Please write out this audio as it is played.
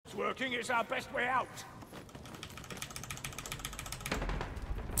It's working. It's our best way out.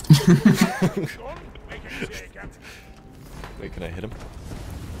 Wait, can I hit him?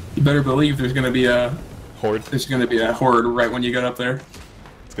 You better believe there's gonna be a horde. There's gonna be a horde right when you get up there.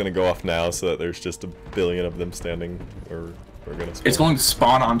 It's gonna go off now, so that there's just a billion of them standing, or we're gonna. Spawn. It's going to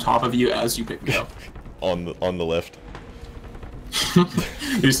spawn on top of you as you pick me up. on the lift.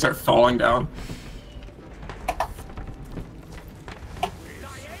 You start falling down.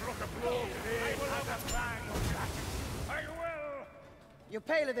 You're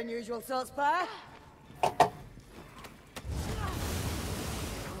paler than usual, Salt Spire.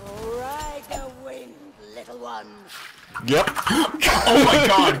 Ride the wind, little one. Yep. Oh my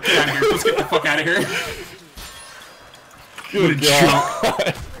god, get out of here. Let's get the fuck out of here. Good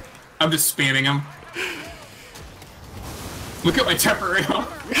job. I'm just spamming him. Look at my temporary.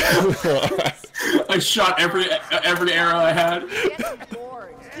 I shot every arrow I had.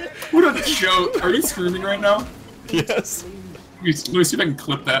 What a joke. Are you screaming right now? Yes. Let me see if I can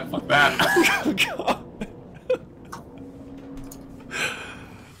clip that. Fuck that. Oh god.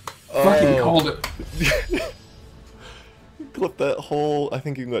 Fucking called it. Clip that whole. I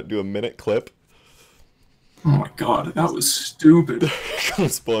think you can do a minute clip. Oh my god, that was stupid. Come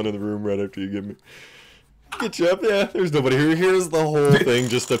spawn in the room right after you give me. Get you up, yeah. There's nobody here. Here's the whole thing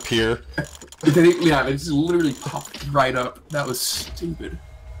just appear. Yeah, they just literally popped right up. That was stupid.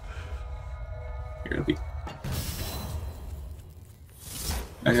 Here, it'll be.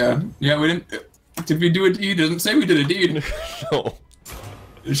 Yeah, we didn't. Did we do a deed? It doesn't say we did a deed. No.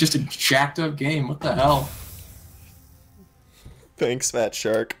 It was just a jacked up game. What the hell? Thanks,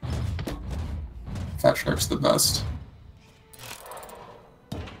 Fatshark. Fatshark's the best.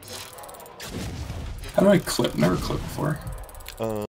 How do I clip? Never clipped before.